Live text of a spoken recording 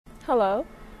Hello,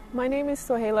 my name is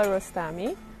Soheila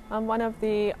Rostami. I'm one of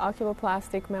the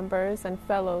oculoplastic members and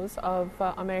fellows of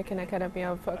American Academy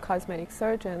of Cosmetic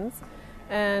Surgeons,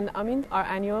 and I'm in our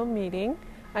annual meeting.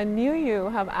 I knew you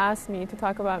have asked me to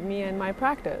talk about me and my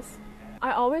practice.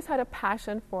 I always had a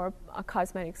passion for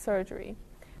cosmetic surgery.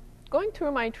 Going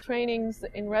through my trainings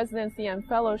in residency and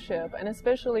fellowship, and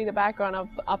especially the background of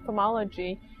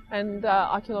ophthalmology and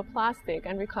oculoplastic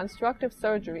and reconstructive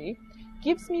surgery,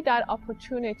 gives me that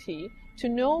opportunity to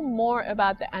know more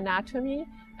about the anatomy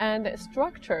and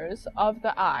structures of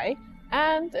the eye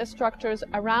and structures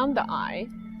around the eye.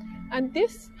 And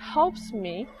this helps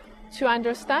me to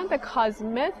understand the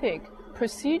cosmetic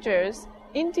procedures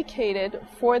indicated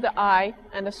for the eye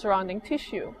and the surrounding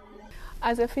tissue.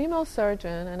 As a female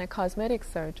surgeon and a cosmetic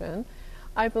surgeon,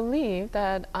 I believe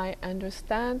that I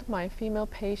understand my female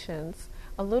patients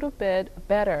a little bit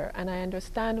better, and I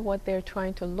understand what they're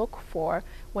trying to look for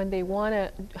when they want to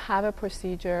have a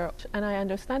procedure, and I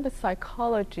understand the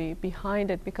psychology behind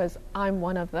it because I'm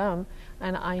one of them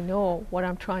and I know what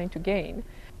I'm trying to gain.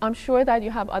 I'm sure that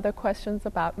you have other questions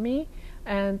about me,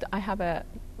 and I have a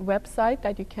website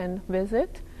that you can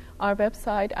visit. Our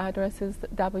website address is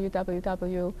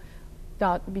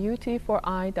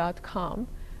www.beautyforeye.com.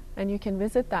 And you can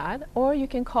visit that, or you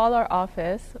can call our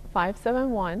office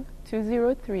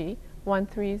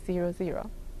 571-203-1300.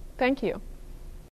 Thank you.